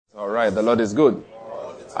right, the Lord is good.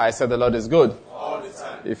 I said the Lord is good.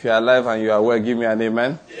 If you are alive and you are well, give me an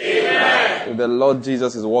amen. Amen. If the Lord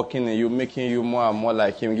Jesus is working in you, making you more and more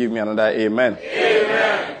like Him, give me another amen.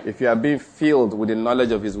 Amen. If you are being filled with the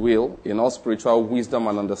knowledge of His will, in all spiritual wisdom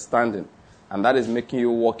and understanding, and that is making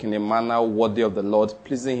you walk in a manner worthy of the Lord,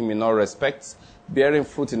 pleasing Him in all respects, bearing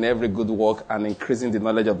fruit in every good work, and increasing the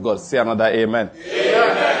knowledge of God. Say another amen.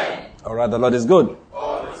 Amen. All right, the Lord is good.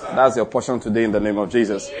 That's your portion today in the name of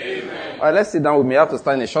Jesus. Amen. All right, let's sit down. We may have to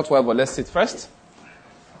stand in a short while, but let's sit first.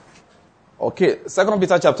 Okay, 2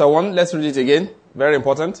 Peter chapter 1. Let's read it again. Very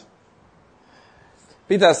important.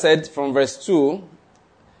 Peter said from verse 2,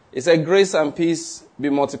 he said, grace and peace be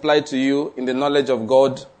multiplied to you in the knowledge of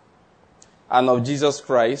God and of Jesus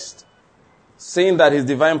Christ, saying that His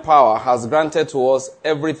divine power has granted to us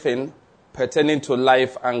everything pertaining to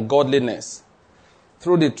life and godliness,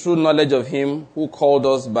 through the true knowledge of Him who called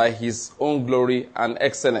us by His own glory and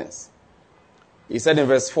excellence. He said in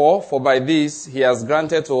verse 4, for by this He has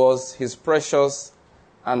granted to us His precious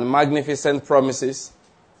and magnificent promises,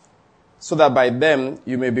 so that by them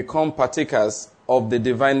you may become partakers of the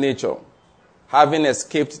divine nature, having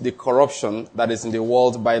escaped the corruption that is in the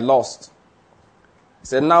world by lust. He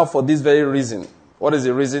said, now for this very reason. What is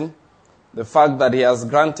the reason? The fact that He has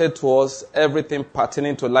granted to us everything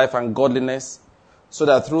pertaining to life and godliness, so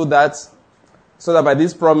that by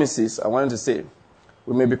these promises, I wanted to say,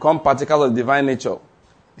 we may become partakers of divine nature.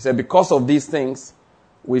 He said, because of these things,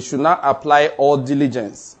 we should not apply all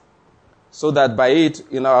diligence, so that by it,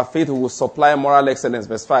 in our faith, we will supply moral excellence.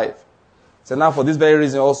 Verse 5. So now for this very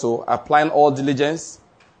reason also, applying all diligence,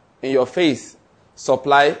 in your faith,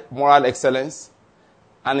 supply moral excellence,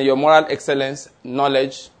 and in your moral excellence,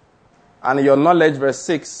 knowledge, and in your knowledge, verse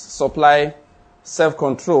 6, supply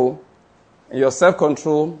self-control. In your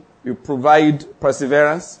self-control, you provide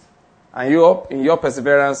perseverance, and in your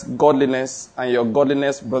perseverance, godliness, and your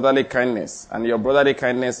godliness, brotherly kindness, and your brotherly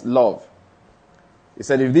kindness, love. He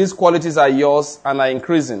said, if these qualities are yours and are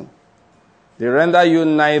increasing, they render you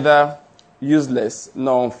neither useless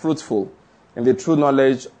nor unfruitful in the true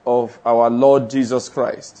knowledge of our Lord Jesus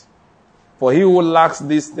Christ. For he who lacks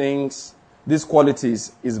these things, these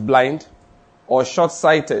qualities, is blind or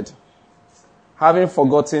short-sighted, having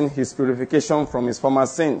forgotten his purification from his former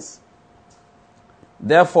sins.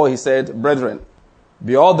 Therefore, he said, brethren,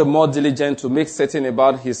 be all the more diligent to make certain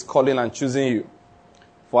about His calling and choosing you.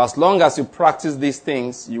 For as long as you practice these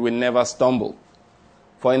things, you will never stumble.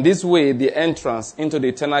 For in this way, the entrance into the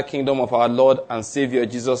eternal kingdom of our Lord and Savior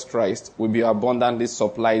Jesus Christ will be abundantly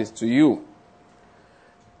supplied to you.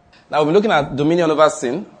 Now, we've been looking at dominion over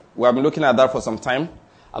sin. We have been looking at that for some time.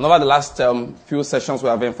 And over the last few sessions, we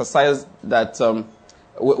have emphasized that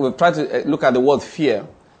we've tried to look at the word fear.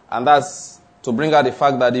 And that's to bring out the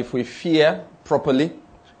fact that if we fear properly,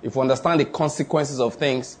 if we understand the consequences of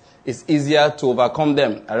things, it's easier to overcome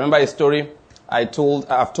them. I remember a story I've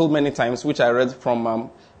told many times, which I read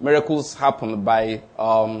from Miracles Happen by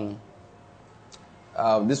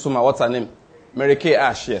this woman, what's her name? Mary Kay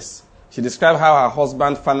Ash, yes. She described how her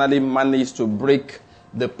husband finally managed to break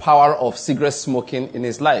the power of cigarette smoking in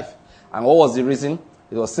his life. And what was the reason?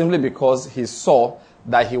 It was simply because he saw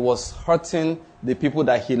that he was hurting the people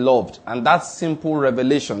that he loved. And that simple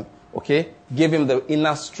revelation, gave him the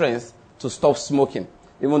inner strength to stop smoking.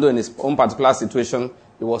 Even though in his own particular situation,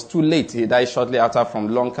 it was too late. He died shortly after from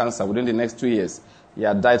lung cancer. Within the next 2 years, he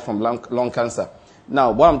had died from lung cancer.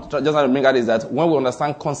 Now, what I'm just trying to bring out is that when we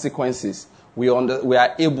understand consequences, we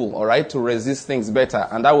are able, to resist things better.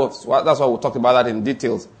 And that's why we talked about that in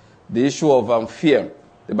details. The issue of fear.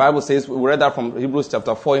 The Bible says, we read that from Hebrews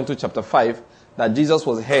chapter 4 into chapter 5, that Jesus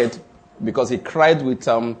was heard because he cried with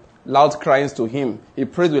loud cries to him. He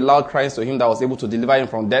prayed with loud cries to him that was able to deliver him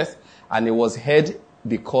from death. And he was heard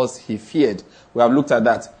because he feared. We have looked at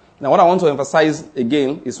that. Now, what I want to emphasize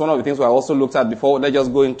again is one of the things we have also looked at before. Let's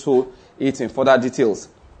just go into it in further details.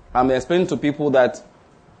 I'm explaining to people that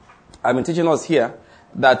I've been teaching us here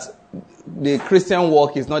that the Christian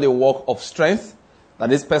walk is not a walk of strength,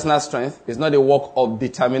 that is personal strength. It's not a walk of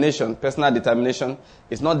determination, personal determination.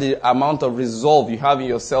 It's not the amount of resolve you have in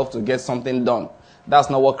yourself to get something done. That's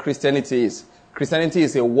not what Christianity is. Christianity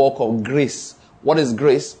is a walk of grace. What is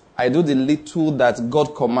grace? I do the little that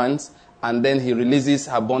God commands, and then He releases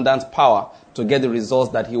abundant power to get the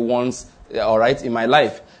results that He wants, in my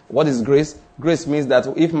life. What is grace? Grace means that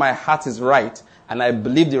if my heart is right, and I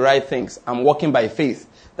believe the right things, I'm walking by faith.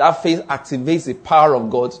 That faith activates the power of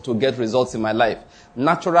God to get results in my life.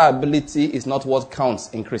 Natural ability is not what counts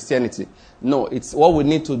in Christianity. No, it's what we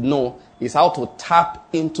need to know is how to tap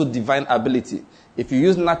into divine ability. If you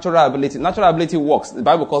use natural ability works. The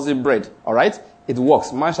Bible calls it bread, alright? it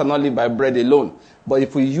works. Man shall not live by bread alone. But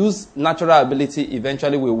if we use natural ability,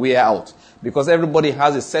 eventually we wear out. Because everybody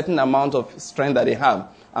has a certain amount of strength that they have.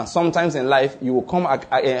 And sometimes in life, you will come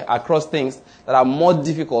across things that are more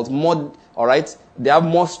difficult, alright? They have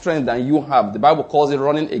more strength than you have. The Bible calls it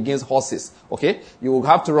running against horses, okay? You will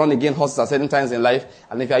have to run against horses at certain times in life.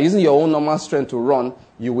 And if you are using your own normal strength to run,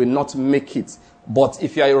 you will not make it. But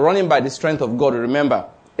if you are running by the strength of God, remember,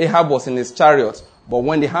 Ahab was in his chariot. But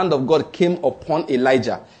when the hand of God came upon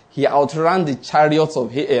Elijah, he outran the chariots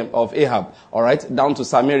of Ahab, alright, down to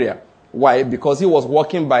Samaria. Why? Because he was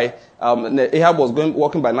walking by, Ahab was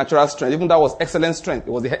walking by natural strength. Even that was excellent strength.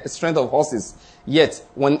 It was the strength of horses. Yet,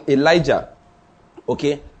 when Elijah,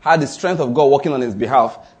 had the strength of God working on his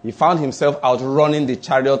behalf, he found himself outrunning the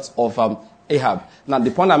chariots of Ahab. Now,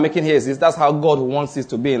 the point I'm making here is that's how God wants it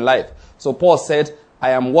to be in life. So Paul said,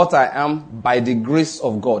 I am what I am by the grace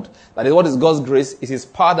of God. That is, what is God's grace? It's His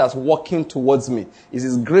power that's working towards me. It's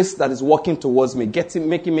His grace that is working towards me,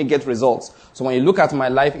 making me get results. So when you look at my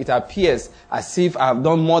life, it appears as if I have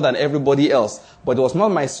done more than everybody else. But it was not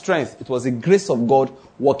my strength. It was the grace of God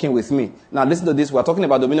working with me. Now listen to this. We are talking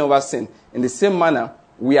about dominion over sin. In the same manner,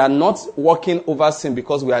 we are not walking over sin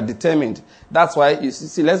because we are determined. That's why, you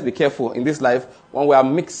see, let's be careful in this life when we are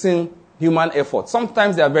mixing human effort.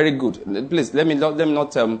 Sometimes they are very good. Please, let me not,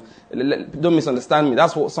 don't misunderstand me.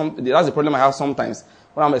 That's the problem I have sometimes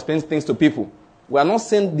when I'm explaining things to people. We are not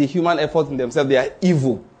saying the human effort in themselves, they are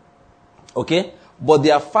evil. Okay? But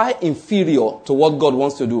they are far inferior to what God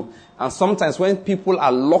wants to do. And sometimes when people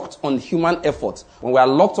are locked on human effort, when we are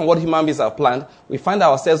locked on what human beings have planned, we find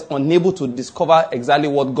ourselves unable to discover exactly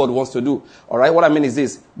what God wants to do. Alright, what I mean is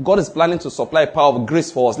this. God is planning to supply power of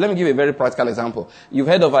grace for us. Let me give you a very practical example. You've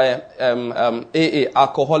heard of AA,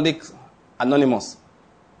 Alcoholics Anonymous.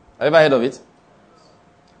 Have you ever heard of it?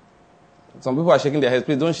 Some people are shaking their heads.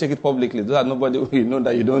 Please don't shake it publicly. So that nobody will know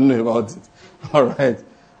that you don't know about it. Alright.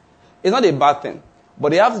 It's not a bad thing.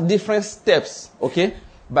 But they have different steps,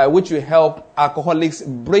 by which you help alcoholics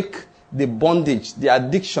break the bondage, the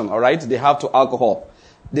addiction, they have to alcohol.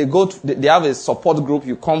 They have a support group.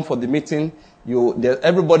 You come for the meeting.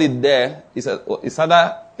 Everybody there is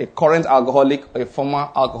either a current alcoholic or a former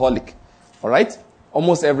alcoholic. Alright?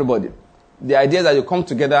 Almost everybody. The idea is that you come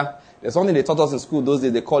together. There's something they taught us in school those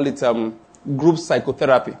days. They call it group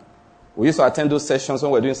psychotherapy. We used to attend those sessions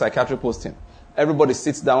when we were doing psychiatric posting. Everybody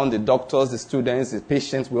sits down, the doctors, the students, the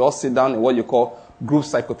patients, we all sit down in what you call group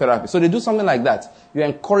psychotherapy. So they do something like that. You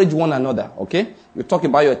encourage one another, You talk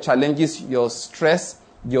about your challenges, your stress,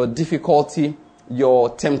 your difficulty,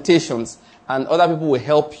 your temptations, and other people will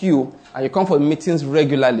help you, and you come for meetings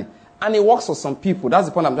regularly. And it works for some people. That's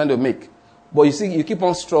the point I'm trying to make. But you see, you keep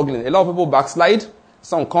on struggling. A lot of people backslide.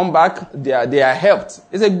 Some come back. They are helped.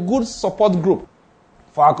 It's a good support group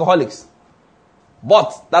for alcoholics.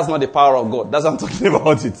 But that's not the power of God. That's what I'm talking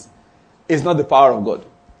about it. It's not the power of God.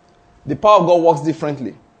 The power of God works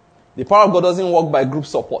differently. The power of God doesn't work by group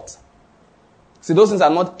support. See, those things are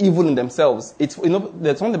not evil in themselves. There's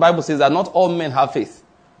something the Bible says that not all men have faith.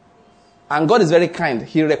 And God is very kind.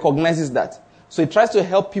 He recognizes that. So He tries to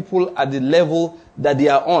help people at the level that they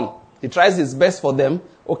are on. He tries His best for them.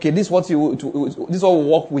 This is what will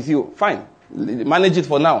work with you. Fine. Manage it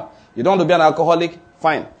for now. You don't want to be an alcoholic?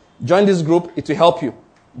 Fine. Join this group, it will help you.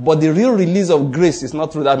 But the real release of grace is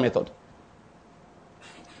not through that method.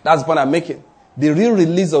 That's the point I'm making. The real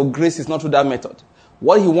release of grace is not through that method.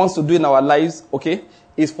 What He wants to do in our lives,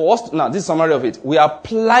 is for us to, now this is a summary of it. We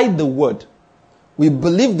apply the word. We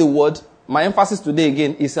believe the word. My emphasis today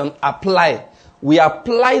again is on apply. We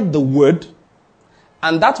apply the word,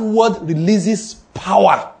 and that word releases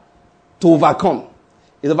power to overcome.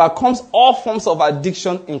 It overcomes all forms of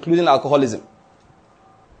addiction, including alcoholism.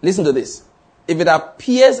 Listen to this. If it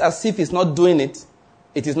appears as if it's not doing it,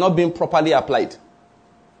 it is not being properly applied.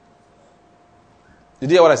 Did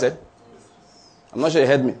you hear what I said? I'm not sure you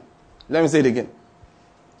heard me. Let me say it again.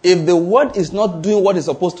 If the word is not doing what it's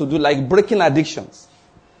supposed to do, like breaking addictions,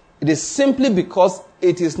 it is simply because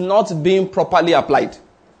it is not being properly applied.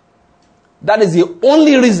 That is the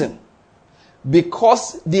only reason.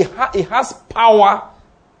 Because it has power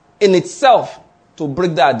in itself to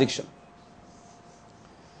break the addiction.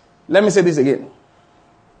 Let me say this again.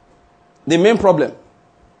 The main problem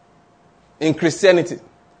in Christianity,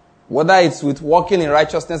 whether it's with walking in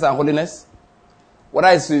righteousness and holiness, whether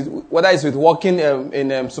it's with walking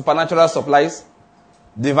in supernatural supplies,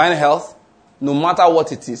 divine health, no matter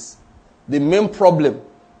what it is, the main problem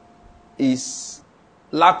is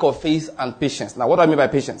lack of faith and patience. Now, what do I mean by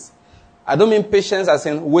patience? I don't mean patience as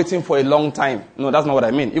in waiting for a long time. No, that's not what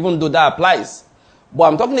I mean, even though that applies. But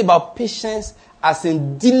I'm talking about patience as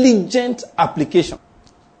in diligent application.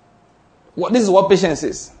 This is what patience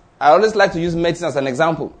is. I always like to use medicine as an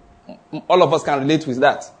example. All of us can relate with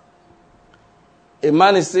that. A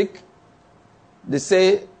man is sick. They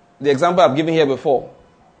say, the example I've given here before,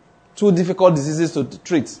 2 difficult diseases to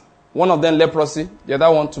treat. One of them leprosy, the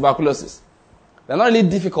other one tuberculosis. They're not really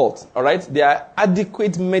difficult, all right? There are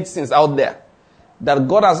adequate medicines out there that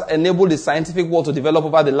God has enabled the scientific world to develop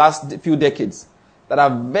over the last few decades that are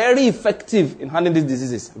very effective in handling these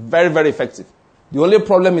diseases. Very, very effective. The only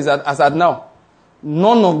problem is that, as at now,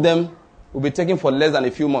 none of them will be taken for less than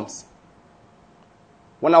a few months.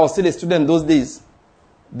 When I was still a student those days,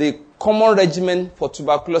 the common regimen for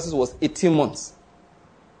tuberculosis was 18 months.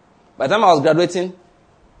 By the time I was graduating,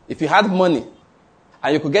 if you had money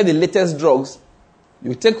and you could get the latest drugs,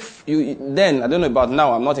 then, I don't know about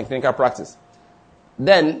now, I'm not in clinical practice.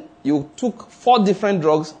 Then you took 4 different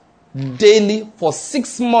drugs daily for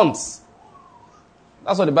 6 months.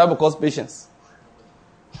 That's what the Bible calls patience.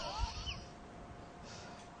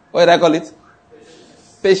 What did I call it?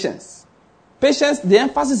 Patience. Patience, the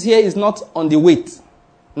emphasis here is not on the weight.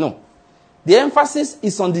 No. The emphasis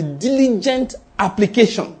is on the diligent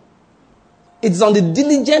application. It's on the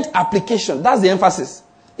diligent application. That's the emphasis.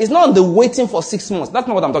 It's not on the waiting for 6 months. That's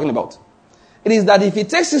not what I'm talking about. It is that if it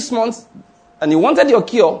takes 6 months and you wanted your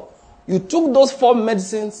cure, you took those 4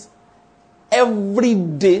 medicines every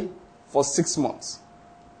day for 6 months.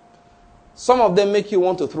 Some of them make you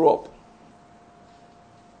want to throw up.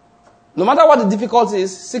 No matter what the difficulty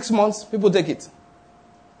is, 6 months, people take it.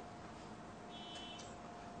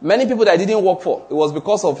 Many people that I didn't work for, it was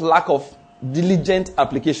because of lack of diligent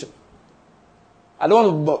application. I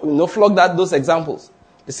don't want to flog those examples.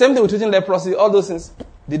 The same thing with treating leprosy, all those things,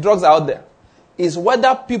 the drugs are out there. Is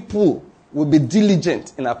whether people will be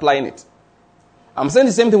diligent in applying it. I'm saying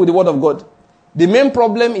the same thing with the Word of God. The main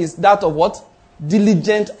problem is that of what?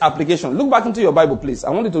 Diligent application. Look back into your Bible, please.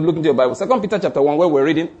 I want you to look into your Bible. 2 Peter chapter 1, where we're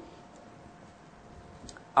reading.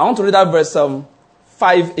 I want to read that verse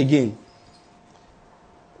 5 again.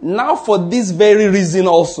 Now for this very reason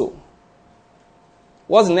also.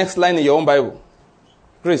 What's the next line in your own Bible?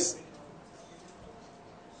 Chris.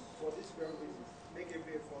 For this very reason, make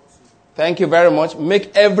every effort to. Thank you very much.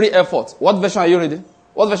 Make every effort. What version are you reading?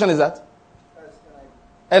 What version is that?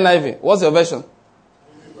 NIV. What's your version?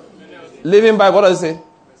 Living Bible. What does it say?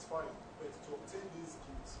 Verse 5. But to obtain these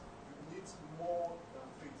gifts, you need more than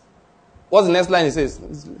faith. What's the next line it says? You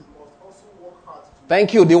must also work hard to do.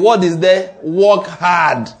 Thank you. The word is there. Work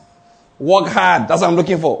hard. Work hard. That's what I'm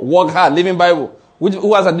looking for. Work hard. Living Bible.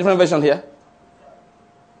 Who has a different version here?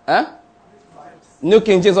 Huh? New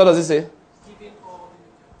King James. What does it say?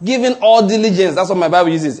 Giving all diligence. That's what my Bible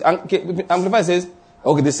uses. Amplified says,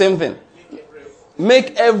 okay, the same thing.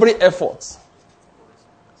 Make every effort.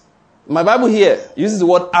 My Bible here uses the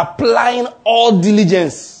word applying all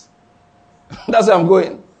diligence. That's where I'm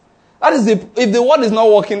going. That is if the word is not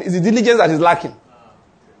working, it's the diligence that is lacking.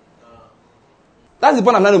 That's the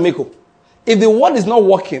point I'm trying to make up. If the word is not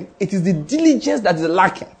working, it is the diligence that is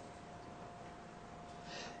lacking.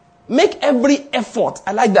 Make every effort.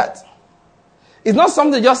 I like that. It's not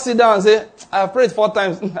something to just sit down and say, I've prayed 4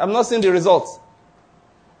 times. I'm not seeing the results.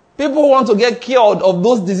 People want to get cured of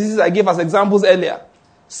those diseases I gave as examples earlier.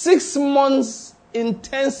 6 months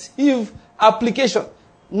intensive application.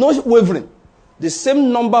 No wavering. The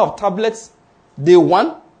same number of tablets day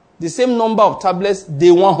 1. The same number of tablets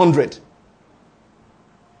day 100.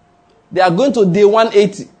 They are going to day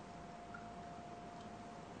 180.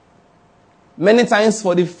 Many times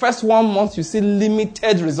for the first 1 month, you see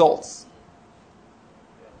limited results.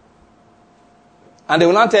 And they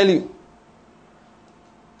will not tell you.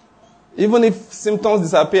 Even if symptoms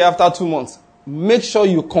disappear after 2 months, make sure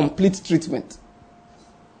you complete treatment.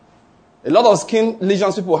 A lot of skin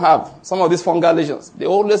lesions people have, some of these fungal lesions, they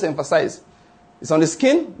always emphasize. It's on the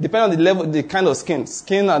skin, depending on the level, the kind of skin.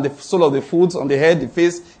 Skin and the sole of the foot, on the head, the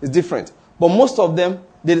face is different. But most of them,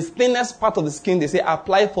 the thinnest part of the skin, they say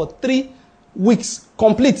apply for 3 weeks,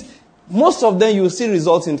 complete. Most of them, you will see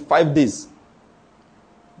results in 5 days.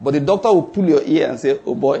 But the doctor will pull your ear and say,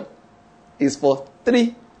 oh boy, it's for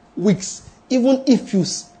 3 weeks. Even if you,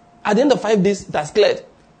 at the end of 5 days, it has cleared.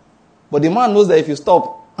 But the man knows that if you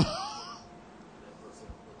stop,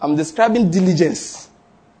 I'm describing diligence.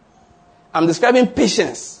 I'm describing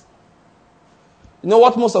patience. You know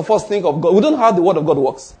what most of us think of God? We don't know how the word of God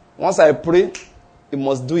works. Once I pray, he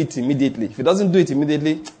must do it immediately. If he doesn't do it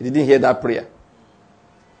immediately, he didn't hear that prayer.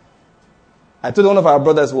 I told one of our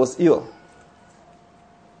brothers who was ill.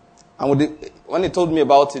 And when he told me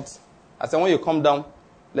about it, I said, when you come down,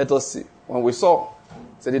 let us see. When we saw,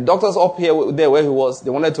 so the doctors up here, there where he was, they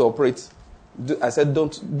wanted to operate. I said,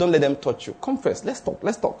 don't let them touch you. Come first. Let's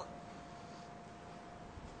talk.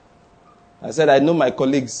 I said, I know my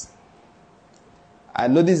colleagues. I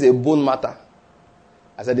know this is a bone matter.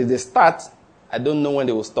 I said, if they start, I don't know when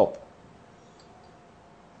they will stop.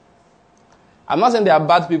 I'm not saying they are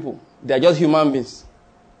bad people. They are just human beings.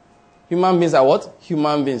 Human beings are what?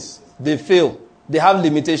 Human beings. They fail. They have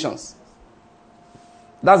limitations.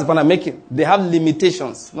 That's the point I'm making. They have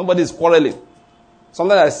limitations. Nobody is quarreling.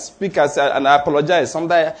 Sometimes I speak and I apologize.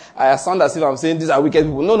 Sometimes I sound as if I'm saying these are wicked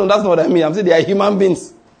people. No, that's not what I mean. I'm saying they are human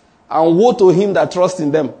beings. And woe to him that trusts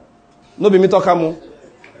in them. No be me talking.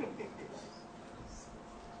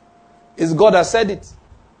 It's God that said it.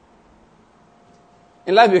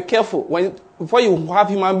 In life, be careful. Before you have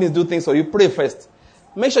human beings do things, so you pray first.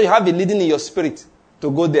 Make sure you have a leading in your spirit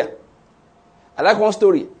to go there. I like one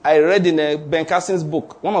story I read in Ben Carson's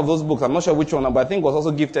book. One of those books, I'm not sure which one, but I think it was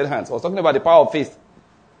also Gifted Hands. I was talking about the power of faith.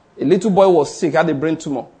 A little boy was sick, had a brain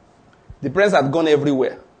tumor. The parents had gone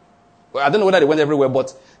everywhere. Well, I don't know whether they went everywhere,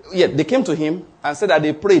 but they came to him and said that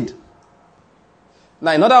they prayed.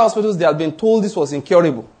 Now, in other hospitals, they had been told this was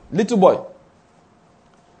incurable. Little boy.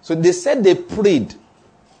 So they said they prayed.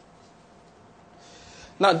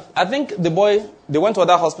 Now, I think they went to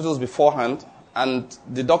other hospitals beforehand, and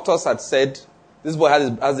the doctors had said, this boy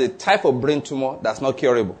has a type of brain tumor that's not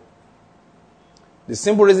curable. The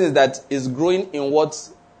simple reason is that it's growing in what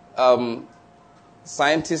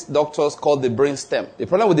scientists, doctors call the brain stem. The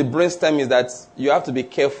problem with the brain stem is that you have to be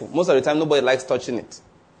careful. Most of the time, nobody likes touching it.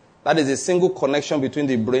 That is a single connection between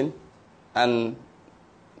the brain and,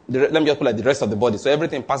 let me just put like the rest of the body. So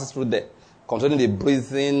everything passes through there, controlling the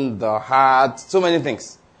breathing, the heart, so many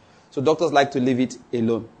things. So doctors like to leave it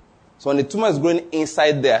alone. So when the tumor is growing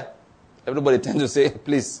inside there, everybody tends to say,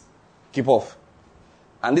 please, keep off.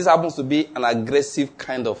 And this happens to be an aggressive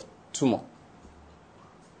kind of tumor.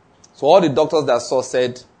 So all the doctors that saw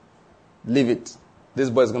said, leave it. This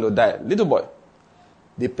boy is going to die. Little boy.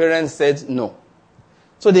 The parents said no.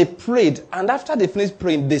 So they prayed, and after they finished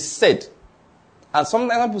praying, they said, and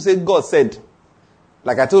sometimes people say, God said.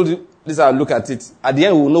 Like I told you, this is how I look at it. At the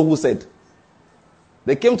end, we will know who said.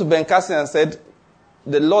 They came to Ben Carson and said,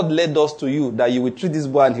 the Lord led us to you that you will treat this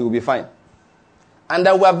boy and he will be fine. And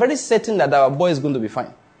that we are very certain that our boy is going to be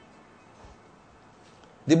fine.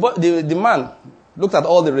 The man looked at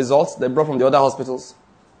all the results they brought from the other hospitals,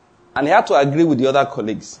 and he had to agree with the other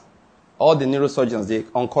colleagues, all the neurosurgeons, the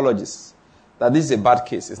oncologists, that this is a bad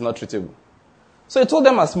case, it's not treatable. So he told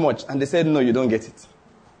them as much, and they said, no, you don't get it.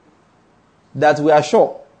 That we are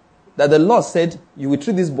sure that the Lord said, you will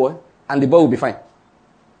treat this boy, and the boy will be fine.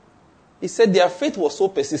 He said their faith was so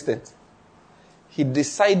persistent. He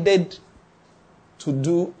decided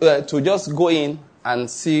to just go in and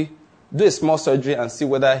do a small surgery and see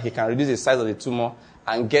whether he can reduce the size of the tumor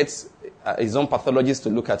and get his own pathologist to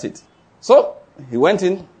look at it. So he went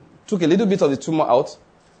in, took a little bit of the tumor out,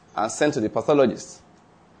 and sent to the pathologist.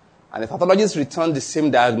 And the pathologist returned the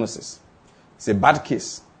same diagnosis. It's a bad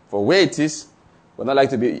case. For where it is, would not like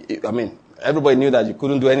to be, everybody knew that you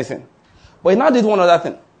couldn't do anything. But he now did one other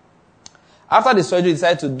thing. After the surgery, he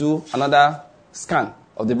decided to do another scan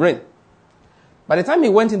of the brain. By the time he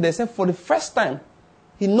went in, they said for the first time,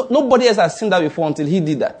 nobody else had seen that before until he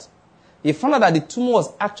did that. He found out that the tumor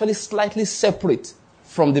was actually slightly separate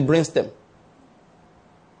from the brainstem.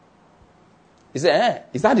 He said,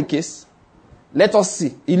 is that the case? Let us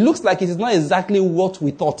see. It looks like it is not exactly where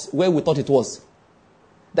we thought it was.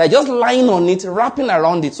 They're just lying on it, wrapping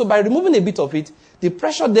around it. So by removing a bit of it, the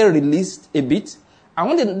pressure there released a bit. And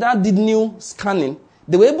when they did new scanning,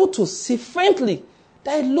 they were able to see faintly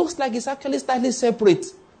that it looks like it's actually slightly separate.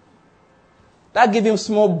 That gave him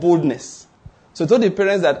small boldness. So he told the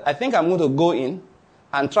parents that I think I'm going to go in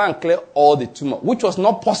and try and clear all the tumor, which was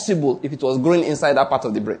not possible if it was growing inside that part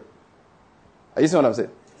of the brain. Are you seeing what I'm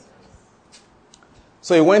saying?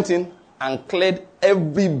 So he went in and cleared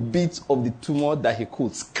every bit of the tumor that he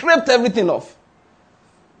could. Scraped everything off.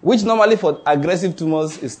 Which normally for aggressive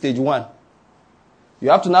tumors is stage 1. You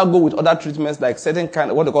have to now go with other treatments like certain kind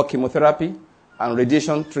of what they call chemotherapy and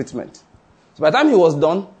radiation treatment. So by the time he was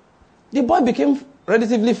done, the boy became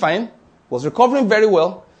relatively fine, was recovering very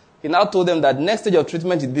well. He now told them that next stage of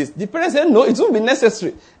treatment is this. The parents said, no, it won't be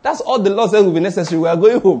necessary. That's all the Lord said will be necessary. We are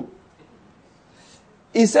going home.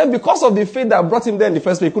 He said because of the faith that brought him there in the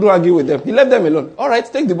first place, he couldn't argue with them. He left them alone. All right,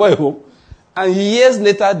 take the boy home. And years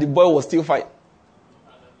later, the boy was still fine.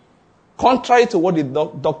 Contrary to what the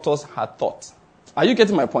doctors had thought. Are you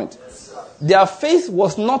getting my point? Yes, their faith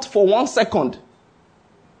was not for 1 second.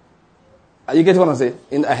 Are you getting what I'm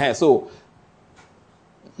saying? So,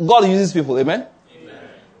 God uses people, amen?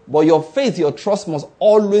 But your faith, your trust must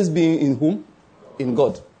always be in whom? In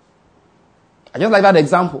God. I just like that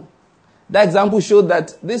example. That example showed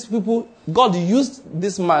that these people, God used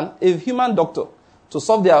this man, a human doctor, to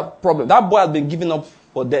solve their problem. That boy had been given up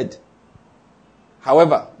for dead.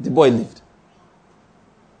 However, the boy lived.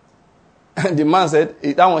 And the man said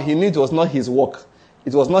that one he knew it was not his work.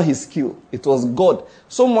 It was not his skill. It was God.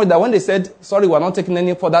 So much that when they said, sorry, we're not taking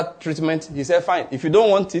any further treatment, he said, fine. If you don't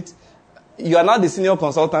want it, you are now the senior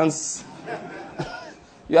consultants.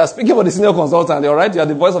 You are speaking for the senior consultant, all right? You are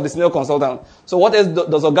the voice of the senior consultant. So what else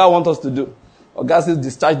does Oga want us to do? Oga says,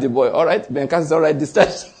 discharge the boy. All right? Ben Cass is all right,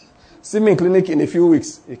 discharge. See me in clinic in a few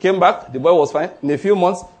weeks. He came back, the boy was fine. In a few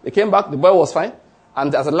months, he came back, the boy was fine.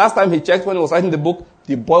 And as the last time he checked when he was writing the book,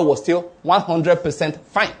 the boy was still 100%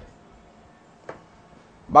 fine.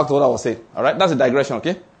 Back to what I was saying. All right? That's a digression,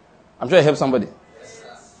 okay? I'm sure it helps somebody.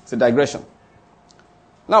 It's a digression.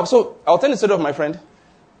 Now, so I'll tell you the story of my friend.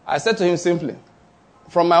 I said to him simply,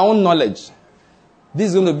 from my own knowledge, this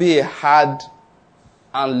is going to be a hard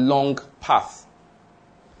and long path.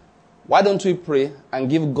 Why don't we pray and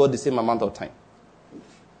give God the same amount of time?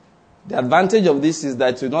 The advantage of this is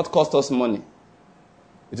that it will not cost us money.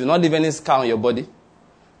 It will not leave any scar on your body.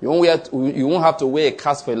 You won't have to wear a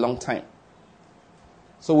cast for a long time.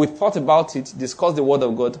 So we thought about it, discussed the word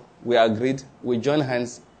of God, we agreed, we joined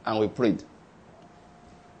hands, and we prayed.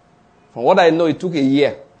 From what I know, it took a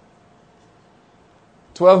year.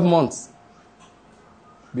 12 months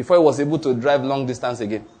before he was able to drive long distance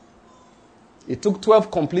again. It took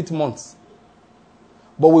 12 complete months.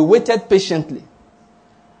 But we waited patiently.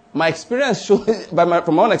 My experience showed, from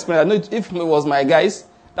my own experience, I know if it was my guys,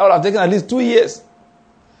 that would have taken at least 2 years.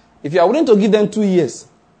 If you are willing to give them 2 years,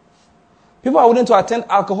 people are willing to attend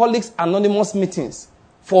Alcoholics Anonymous meetings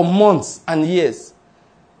for months and years.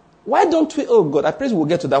 Why don't we, oh God, I pray we'll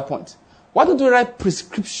get to that point. Why don't we write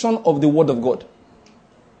prescription of the word of God?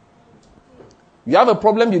 You have a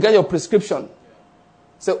problem, you get your prescription.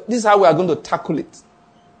 So this is how we are going to tackle it.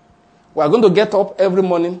 We are going to get up every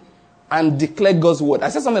morning and declare God's word. I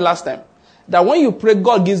said something last time, that when you pray,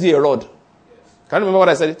 God gives you a rod. Can you remember what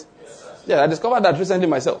I said it? Yeah, I discovered that recently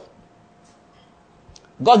myself.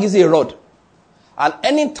 God gives you a rod. And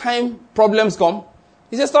anytime problems come,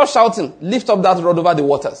 he says, stop shouting, lift up that rod over the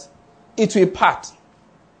waters. It will part.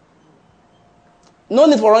 No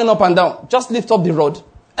need for running up and down. Just lift up the rod.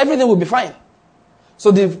 Everything will be fine.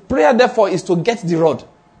 So the prayer, therefore, is to get the rod.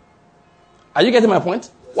 Are you getting my point?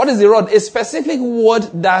 What is the rod? A specific word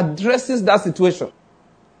that addresses that situation.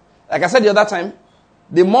 Like I said the other time,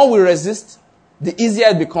 the more we resist, the easier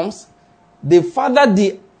it becomes. The farther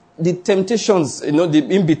the temptations, the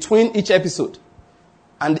in between each episode.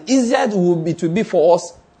 And the easier it will be for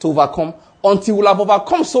us to overcome until we'll have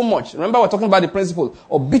overcome so much. Remember, we're talking about the principle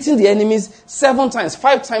of beating the enemies 7 times,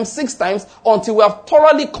 5 times, 6 times until we have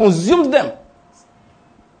thoroughly consumed them.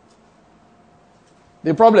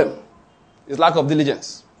 The problem is lack of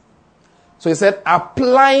diligence. So he said,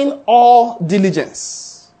 applying all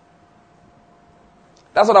diligence.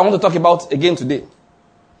 That's what I want to talk about again today.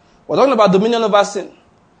 We're talking about dominion over sin.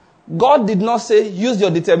 God did not say, use your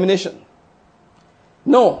determination.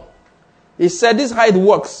 No. He said, this is how it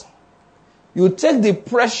works. You take the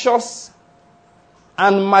precious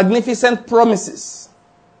and magnificent promises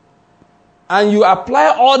and you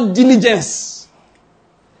apply all diligence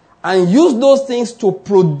and use those things to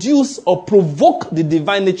produce or provoke the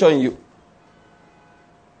divine nature in you.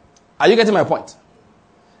 Are you getting my point?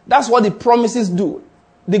 That's what the promises do.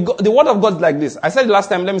 The word of God is like this. I said it last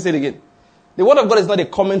time, let me say it again. The word of God is not a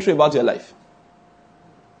commentary about your life.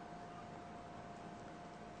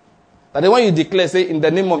 That when you declare, say, in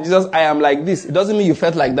the name of Jesus, I am like this, it doesn't mean you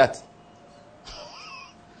felt like that.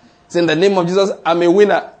 Say, in the name of Jesus, I'm a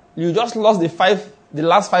winner. You just lost the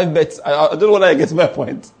last 5 bets. I don't know whether I get my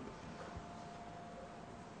point.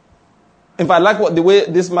 In fact, I like the way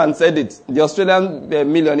this man said it. The Australian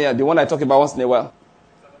millionaire, the one I talk about once in a while.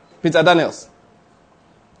 Peter Daniels.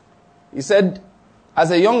 He said,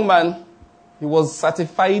 as a young man, he was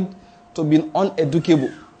certified to be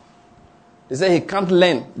uneducable. They said he can't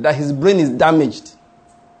learn, that his brain is damaged.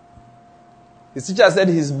 His teacher said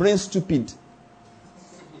his brain is stupid.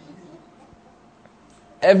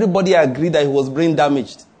 Everybody agreed that he was brain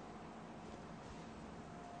damaged.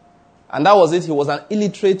 And that was it. He was an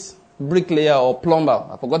illiterate bricklayer or plumber.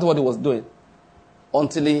 I forgot what he was doing.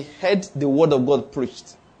 Until he heard the word of God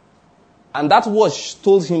preached. And that word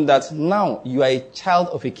told him that now you are a child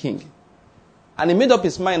of a king. And he made up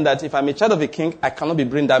his mind that if I'm a child of a king, I cannot be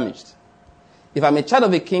brain damaged. If I'm a child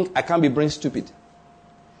of a king, I can't be brain stupid.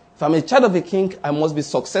 If I'm a child of a king, I must be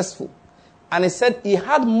successful. And he said he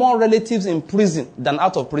had more relatives in prison than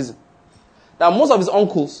out of prison. That most of his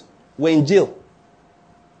uncles were in jail.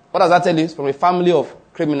 What does that tell you? It's from a family of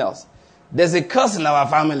criminals. There's a curse in our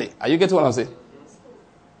family. Are you getting what I'm saying?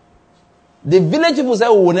 The village people said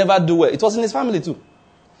we will never do well. It was in his family too.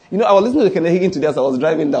 You know, I was listening to Kenneth Hagin today as I was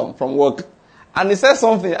driving down from work. And he said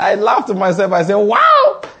something. I laughed to myself. I said,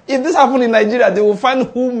 wow, if this happened in Nigeria, they will find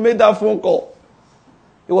who made that phone call.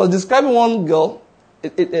 He was describing one girl,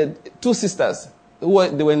 two sisters, they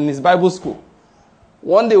were in his Bible school.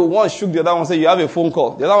 One day, one shook the other one and said, you have a phone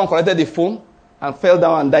call. The other one collected the phone and fell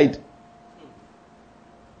down and died.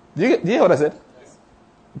 Do you hear what I said? Yes.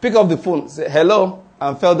 Pick up the phone, say, hello,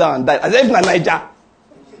 and fell down and died. As if in Nigeria,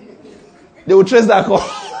 they will trace that call.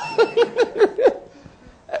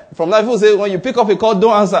 From that, people say, when you pick up a call,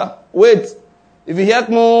 don't answer. Wait. If you hear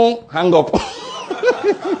no, hang up.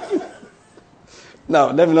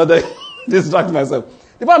 Now, let me not distract myself.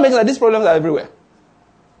 The point is that these problems are everywhere.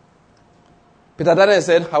 Peter Daniel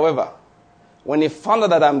said, however, when he found out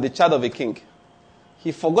that I'm the child of a king,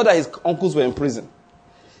 he forgot that his uncles were in prison.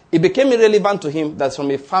 It became irrelevant to him that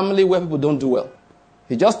from a family where people don't do well.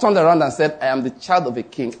 He just turned around and said, I am the child of a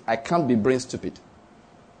king. I can't be brain stupid.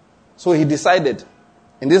 So he decided,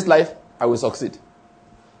 in this life, I will succeed.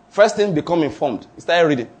 First thing, become informed. He started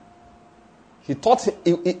reading. He thought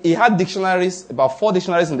he had dictionaries, about 4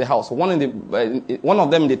 dictionaries in the house. One of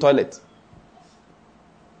them in the toilet.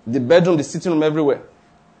 The bedroom, the sitting room, everywhere.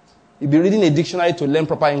 He'd be reading a dictionary to learn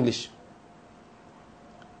proper English.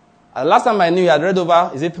 And last time I knew, he had read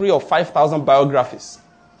over, 3,000 or 5,000 biographies.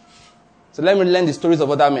 So let me learn the stories of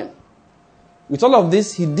other men. With all of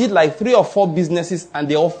this, he did like 3 or 4 businesses and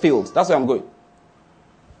they all failed. That's where I'm going.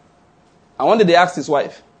 And one day they asked his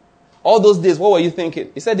wife, all those days, what were you thinking?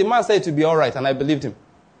 He said, the man said it would be all right, and I believed him.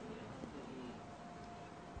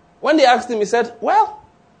 When they asked him, he said, well,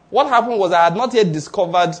 what happened was I had not yet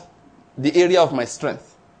discovered the area of my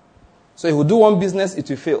strength. So he would do one business, it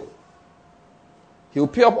will fail. He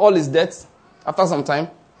would pay up all his debts after some time,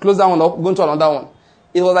 close that one up, go into another one.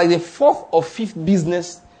 It was like the 4th or 5th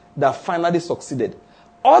business that finally succeeded.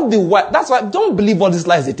 All the while, that's why don't believe all these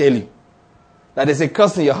lies they tell you. That there's a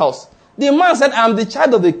curse in your house. The man said, I am the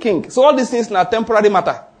child of the king. So all these things are temporary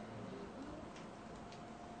matter.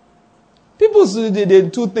 People do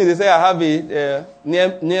 2 things. They say, I have a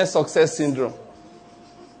near success syndrome.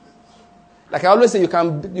 Like I always say, you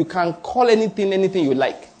can call anything you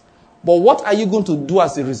like. But what are you going to do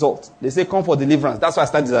as a result? They say, come for deliverance. That's why I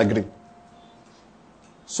start disagreeing.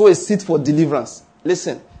 So a seat for deliverance.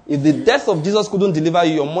 Listen, if the death of Jesus couldn't deliver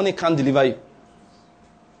you, your money can't deliver you.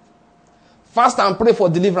 Fast and pray for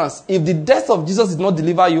deliverance. If the death of Jesus did not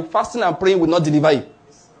deliver you, fasting and praying will not deliver you.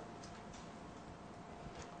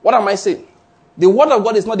 What am I saying? The word of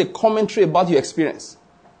God is not a commentary about your experience.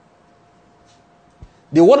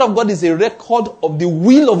 The word of God is a record of the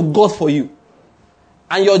will of God for you.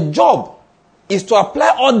 And your job is to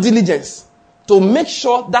apply all diligence to make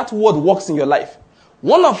sure that word works in your life.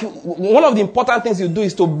 One of the important things you do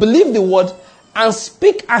is to believe the word and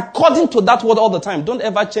speak according to that word all the time. Don't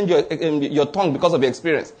ever change your tongue because of your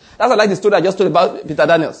experience. That's like the story I just told about Peter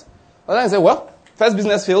Daniels. And then I say, well, first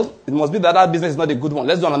business failed. It must be that business is not a good one.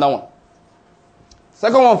 Let's do another one.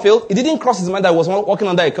 Second one failed. It didn't cross his mind that he was working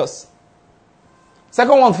under a curse.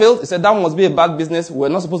 Second one failed. He said, that must be a bad business. We're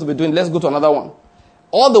not supposed to be doing. Let's go to another one.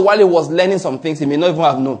 All the while he was learning some things he may not even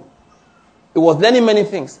have known. He was learning many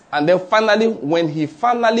things. And then finally, when he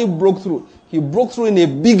finally broke through, he broke through in a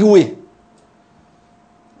big way.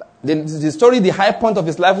 The story, the high point of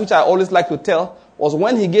his life, which I always like to tell, was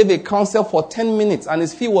when he gave a counsel for 10 minutes and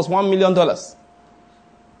his fee was $1 million. You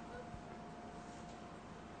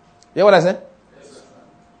hear what I said? Yes,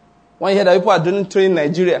 when you hear that people are doing training in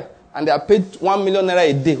Nigeria and they are paid $1 million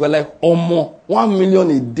a day, we're like, oh more, $1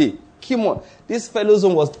 million a day. Come on. This fellow's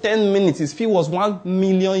own was 10 minutes. His fee was $1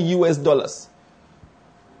 million US.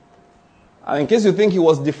 And in case you think he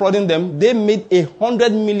was defrauding them, they made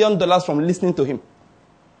 $100 million from listening to him.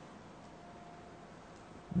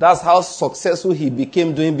 That's how successful he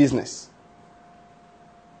became doing business.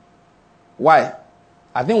 Why?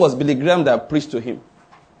 I think it was Billy Graham that preached to him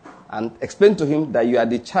and explained to him that you are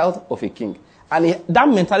the child of a king. And that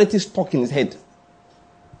mentality stuck in his head.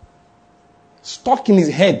 Stuck in his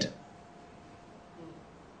head.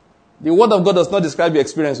 The word of God does not describe your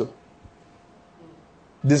experience. It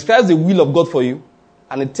describes the will of God for you.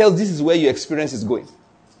 And it tells this is where your experience is going.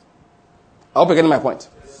 I hope you're getting my point.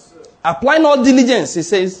 Applying all diligence, he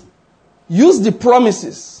says, use the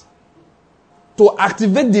promises to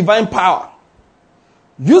activate divine power.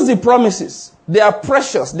 Use the promises. They are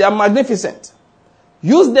precious. They are magnificent.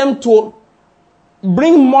 Use them to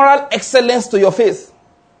bring moral excellence to your faith.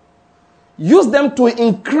 Use them to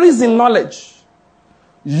increase in knowledge.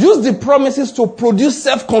 Use the promises to produce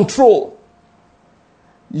self-control.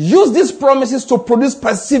 Use these promises to produce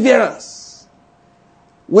perseverance.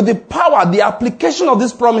 With the power, the application of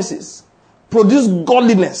these promises, produce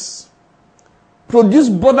godliness, produce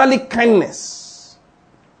brotherly kindness,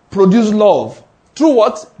 produce love. Through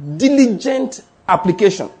what? Diligent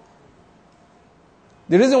application.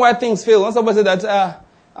 The reason why things fail, when somebody says that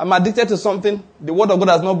I'm addicted to something, the word of God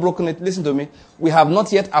has not broken it. Listen to me. We have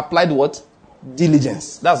not yet applied what?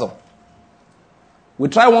 Diligence. That's all. We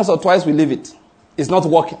try once or twice, we leave it. It's not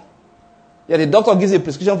working. Yeah, the doctor gives you a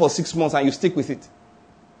prescription for 6 months and you stick with it.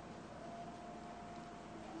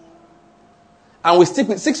 And we stick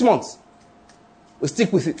with 6 months. We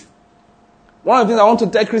stick with it. One of the things I want to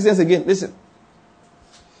tell Christians again, listen.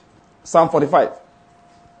 Psalm 45.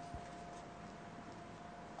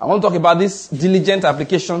 I want to talk about this diligent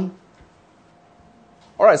application.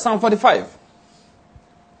 All right, Psalm 45.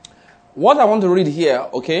 What I want to read here,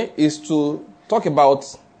 okay, is to talk about,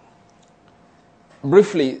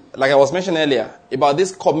 briefly, like I was mentioning earlier, about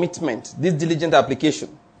this commitment, this diligent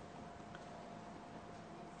application.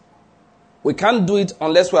 We can't do it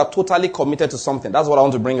unless we are totally committed to something. That's what I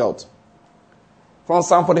want to bring out. From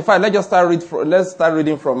Psalm 45, let's start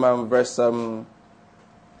reading from verse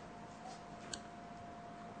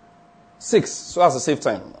 6. So that's a safe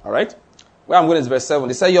time. All right? Where I'm going is verse 7.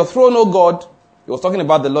 He said, your throne, O God, he was talking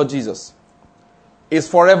about the Lord Jesus, is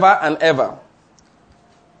forever and ever.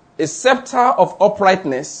 A scepter of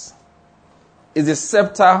uprightness is the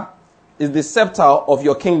scepter of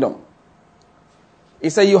your kingdom. He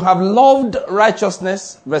said, you have loved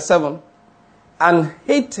righteousness, verse 7, and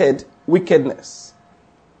hated wickedness.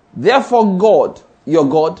 Therefore God, your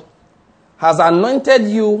God, has anointed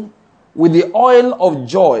you with the oil of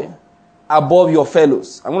joy above your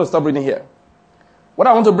fellows. I'm going to stop reading here. What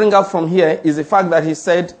I want to bring out from here is the fact that he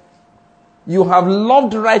said, you have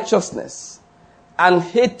loved righteousness and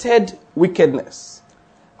hated wickedness.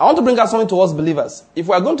 I want to bring out something to us believers. If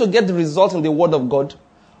we are going to get the result in the word of God,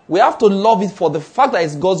 we have to love it for the fact that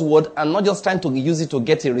it's God's word and not just trying to use it to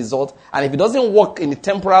get a result. And if it doesn't work in the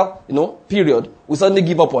temporal, period, we suddenly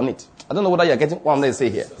give up on it. I don't know whether you're getting what I'm going to say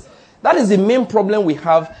here. That is the main problem we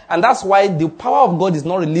have, and that's why the power of God is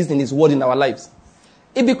not released in his word in our lives.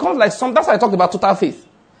 It becomes like that's why I talked about total faith.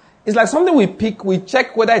 It's like something we pick, we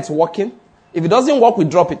check whether it's working. If it doesn't work, we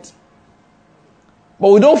drop it.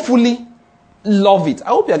 But we don't fully love it. I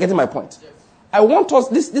hope you're getting my point. Yes. I want us,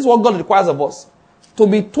 this is what God requires of us, to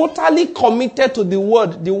be totally committed to the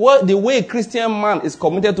word, the way a Christian man is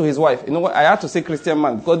committed to his wife. You know what? I have to say Christian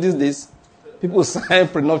man, because these days, people sign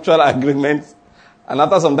prenuptial agreements, and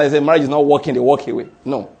after some time, they say marriage is not working, they walk away.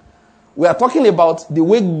 No. We are talking about the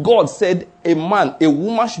way God said a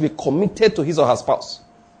woman should be committed to his or her spouse.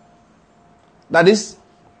 That is,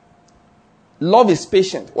 love is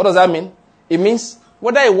patient. What does that mean? It means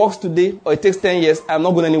whether it works today or it takes 10 years, I'm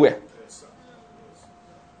not going anywhere.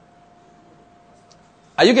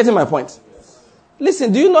 Are you getting my point?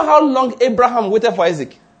 Listen, do you know how long Abraham waited for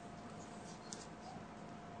Isaac?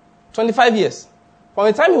 25 years. From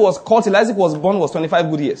the time he was called till Isaac was born was 25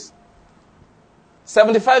 good years.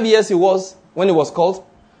 75 years he was when he was called.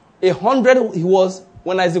 100 he was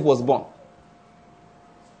when Isaac was born.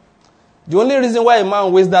 The only reason why a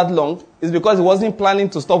man waits that long is because he wasn't planning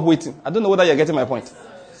to stop waiting. I don't know whether you're getting my point.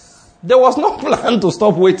 There was no plan to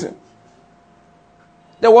stop waiting.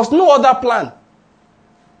 There was no other plan.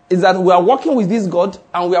 It's that we are working with this God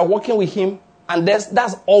and we are working with him, and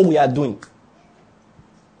that's all we are doing.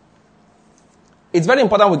 It's very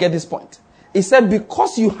important we get this point. He said,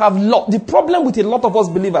 because you have loved. The problem with a lot of us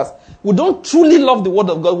believers, we don't truly love the word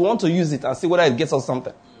of God. We want to use it and see whether it gets us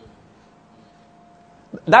something.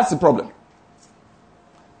 That's the problem.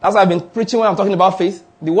 That's why I've been preaching when I'm talking about faith.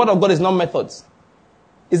 The word of God is not methods.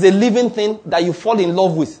 It's a living thing that you fall in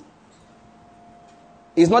love with.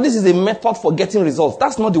 It's not this is a method for getting results.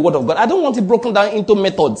 That's not the word of God. I don't want it broken down into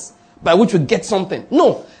methods by which we get something.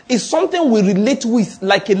 No. It's something we relate with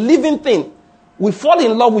like a living thing. We fall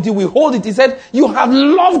in love with it. We hold it. He said, you have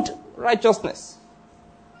loved righteousness.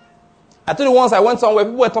 I told you once I went somewhere,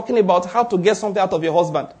 people were talking about how to get something out of your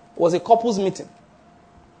husband. It was a couple's meeting.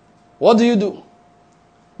 What do?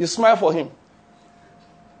 You smile for him.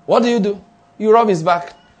 What do? You rub his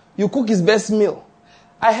back. You cook his best meal.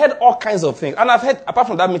 I heard all kinds of things. And I've heard, apart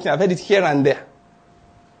from that meeting, I've heard it here and there.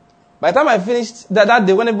 By the time I finished, that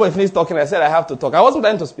day when everybody finished talking, I said I have to talk. I wasn't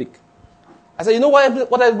planning to speak. I said, you know what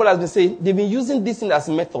everybody has been saying? They've been using this thing as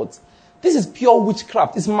methods. This is pure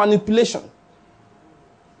witchcraft. It's manipulation.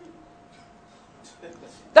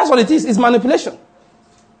 That's what it is. It's manipulation.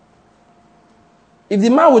 If the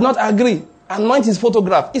man will not agree, anoint his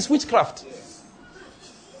photograph. It's witchcraft.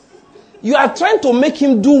 You are trying to make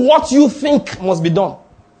him do what you think must be done.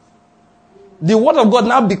 The word of God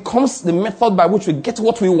now becomes the method by which we get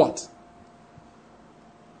what we want.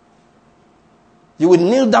 You will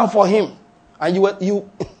kneel down for him. And you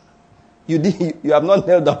have not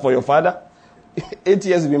knelt down for your father. 8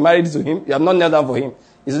 years you've been married to him. You have not knelt down for him.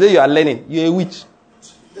 It's the day you are learning. You're a witch.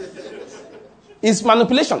 It's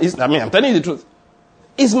manipulation. I'm telling you the truth.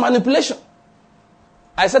 It's manipulation.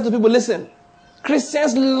 I said to people, listen,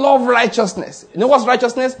 Christians love righteousness. You know what's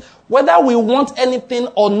righteousness? Whether we want anything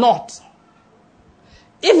or not.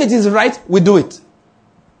 If it is right, we do it.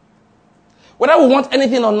 Whether we want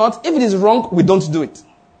anything or not, if it is wrong, we don't do it.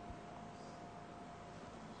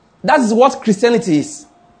 That is what Christianity is.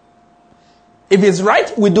 If it's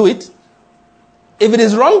right, we do it. If it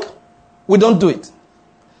is wrong, we don't do it.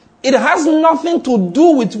 It has nothing to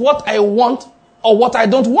do with what I want or what I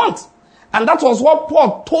don't want. And that was what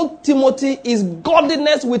Paul told Timothy is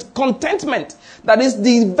godliness with contentment. That is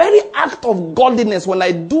the very act of godliness. When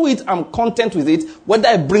I do it, I'm content with it, whether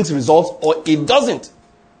it brings results or it doesn't.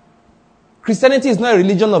 Christianity is not a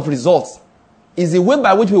religion of results. It's the way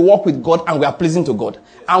by which we walk with God and we are pleasing to God.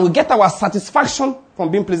 And we get our satisfaction from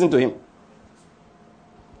being pleasing to Him.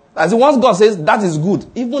 As once God says, that is good.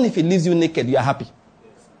 Even if He leaves you naked, you are happy.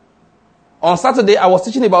 On Saturday, I was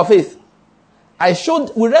teaching about faith.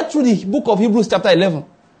 We read through the book of Hebrews chapter 11.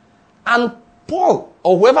 And Paul,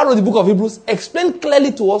 or whoever wrote the book of Hebrews, explained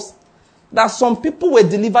clearly to us that some people were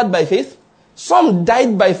delivered by faith, some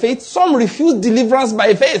died by faith, some refused deliverance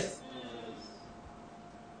by faith.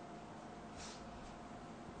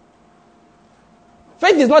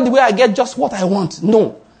 Faith is not the way I get just what I want.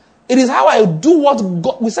 No. It is how I do what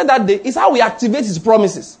God, we said that day, it's how we activate His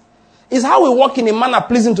promises. It's how we walk in a manner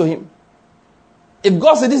pleasing to Him. If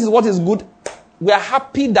God says this is what is good, we are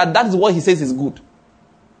happy that that is what He says is good.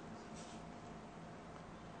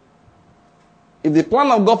 If the plan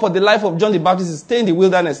of God for the life of John the Baptist is stay in the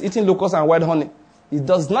wilderness, eating locusts and wild honey, it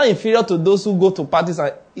does not inferior to those who go to parties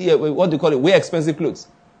and wear expensive clothes.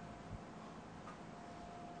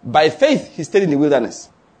 By faith, he stayed in the wilderness.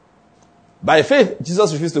 By faith,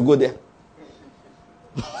 Jesus refused to go there.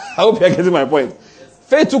 I hope you are getting my point.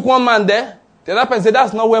 Faith took one man there. The other person said,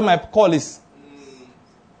 that's not where my call is.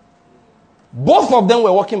 Both of them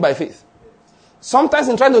were walking by faith. Sometimes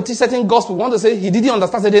in trying to teach certain gospel, we want to say he didn't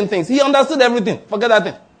understand certain things. He understood everything. Forget that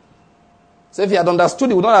thing. So if he had understood,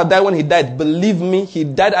 he would not have died when he died. Believe me, he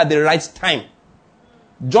died at the right time.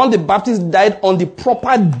 John the Baptist died on the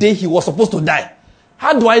proper day he was supposed to die.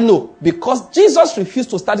 How do I know? Because Jesus refused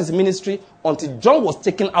to start his ministry until John was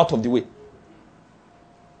taken out of the way.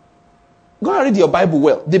 Go and read your Bible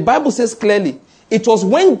well. The Bible says clearly, it was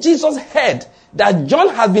when Jesus heard that John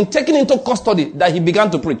had been taken into custody that he began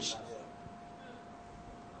to preach.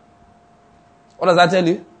 What does that tell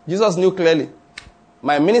you? Jesus knew clearly,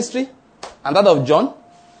 my ministry and that of John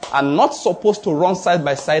are not supposed to run side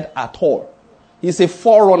by side at all. He's a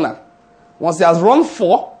forerunner. Once he has run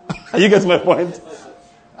 4, you get my point?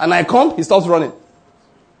 And I come, he stops running.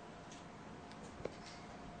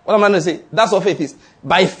 What am I going to say? That's what faith is.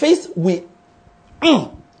 By faith, we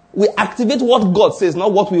activate what God says,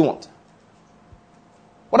 not what we want.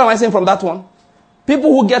 What am I saying from that one? People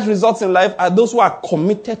who get results in life are those who are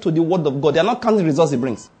committed to the word of God. They are not counting the results it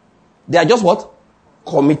brings. They are just what?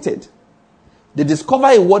 Committed. They discover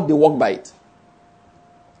a word, they walk by it.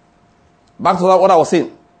 Back to what I was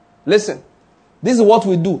saying. Listen, this is what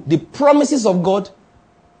we do. The promises of God,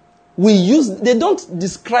 they don't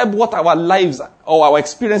describe what our lives or our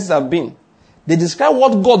experiences have been. They describe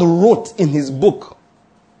what God wrote in His book.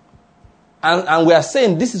 And we are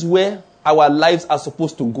saying this is where our lives are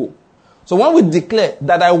supposed to go. So when we declare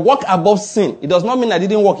that I walk above sin, it does not mean I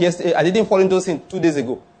didn't walk yesterday, I didn't fall into sin 2 days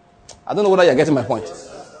ago. I don't know whether you're getting my point.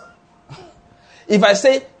 If I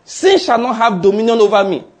say, sin shall not have dominion over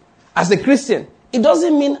me as a Christian, it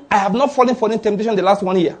doesn't mean I have not fallen for any temptation the last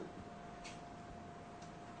 1 year.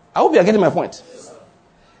 I hope you are getting my point.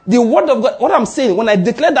 The word of God, what I'm saying, when I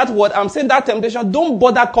declare that word, I'm saying that temptation, don't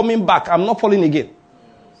bother coming back. I'm not falling again.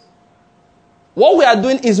 What we are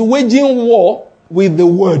doing is waging war with the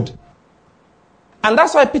word. And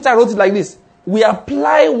that's why Peter wrote it like this. We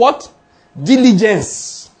apply what?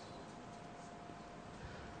 Diligence.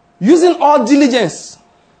 Using all diligence,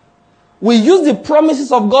 we use the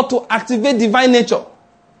promises of God to activate divine nature,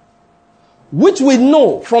 which we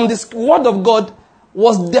know from this word of God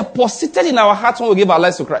was deposited in our hearts when we gave our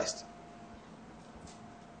lives to Christ.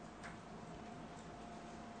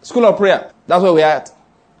 School of prayer. That's where we are at.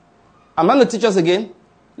 I'm going to teach us again.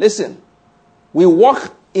 Listen. We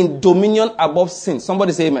walk in dominion above sin.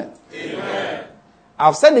 Somebody say amen. Amen.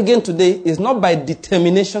 I've said again today, it's not by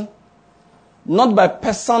determination, not by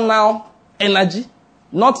personal energy,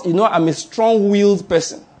 not, I'm a strong-willed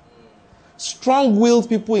person. Strong-willed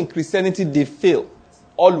people in Christianity, they fail.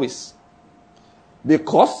 Always.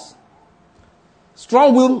 Because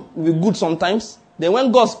strong-will will be good sometimes. Then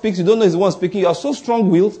when God speaks, you don't know he's the one speaking. You are so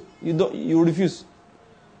strong-willed, you refuse.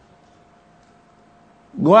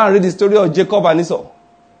 Go and read the story of Jacob and Esau.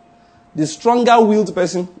 The stronger-willed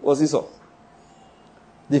person was Esau.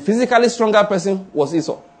 The physically stronger person was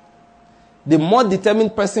Esau. The more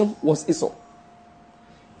determined person was Esau.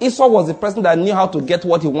 Esau was the person that knew how to get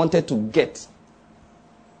what he wanted to get.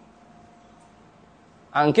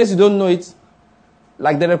 And in case you don't know it,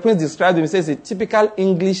 like the Prince described him, he says, a typical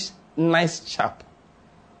English nice chap.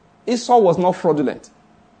 Esau was not fraudulent.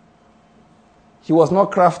 He was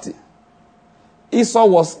not crafty. Esau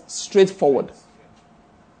was straightforward.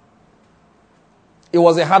 He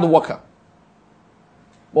was a hard worker.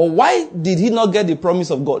 But why did he not get the promise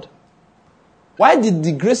of God? Why did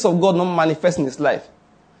the grace of God not manifest in his life?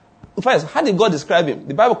 First, how did God describe him?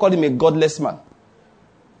 The Bible called him a godless man.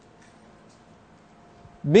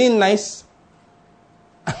 Being nice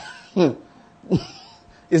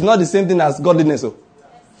is not the same thing as godliness.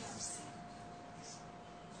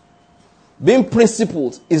 Being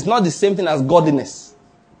principled is not the same thing as godliness.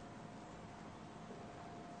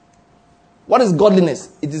 What is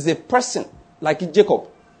godliness? It is a person like Jacob.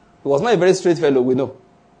 He was not a very straight fellow, we know.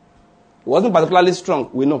 He wasn't particularly strong,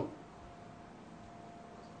 we know.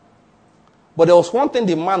 But there was one thing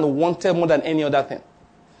the man wanted more than any other thing.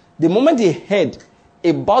 The moment he heard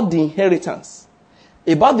about the inheritance,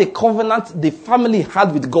 about the covenant the family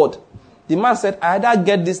had with God, the man said, I either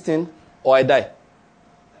get this thing or I die.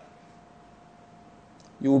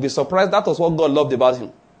 You will be surprised that was what God loved about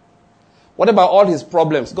him. What about all his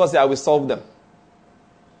problems? God said, I will solve them.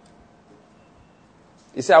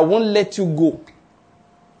 He said, I won't let you go.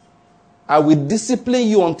 I will discipline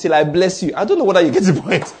you until I bless you. I don't know whether you get the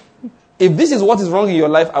point. If this is what is wrong in your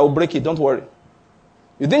life, I will break it. Don't worry.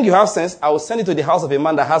 You think you have sense? I will send it to the house of a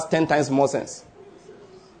man that has 10 times more sense.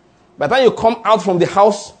 By the time you come out from the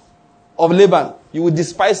house of Laban, you will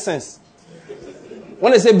despise sense.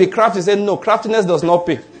 When they say be crafty, say no, craftiness does not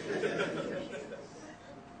pay.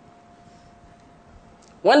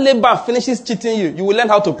 When Laban finishes cheating you, you will learn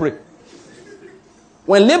how to pray.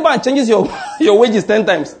 When Laban changes your wages 10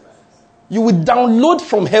 times, you will download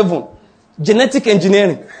from heaven genetic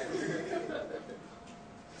engineering.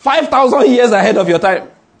 5,000 years ahead of your time.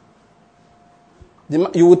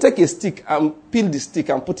 You will take a stick and peel the stick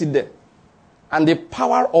and put it there. And the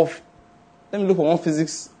power of, let me look for one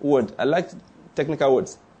physics word. I like technical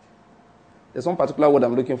words. There's one particular word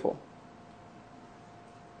I'm looking for.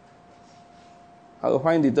 I will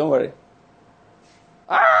find it, don't worry.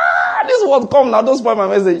 This word come now, don't spoil my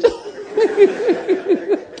message.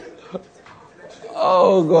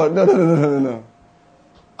 Oh God, no.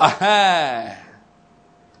 Aha.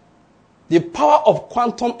 The power of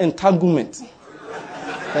quantum entanglement.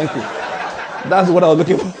 Thank you. That's what I was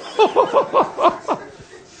looking for.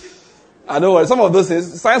 I don't worry. Some of those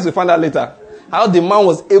things, science will find out later. How the man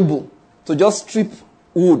was able to just strip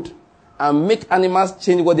wood and make animals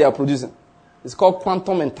change what they are producing. It's called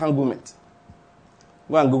quantum entanglement.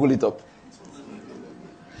 Go and Google it up.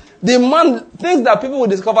 The man, things that people will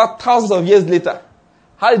discover thousands of years later.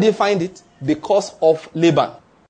 How did they find it? Because of Laban.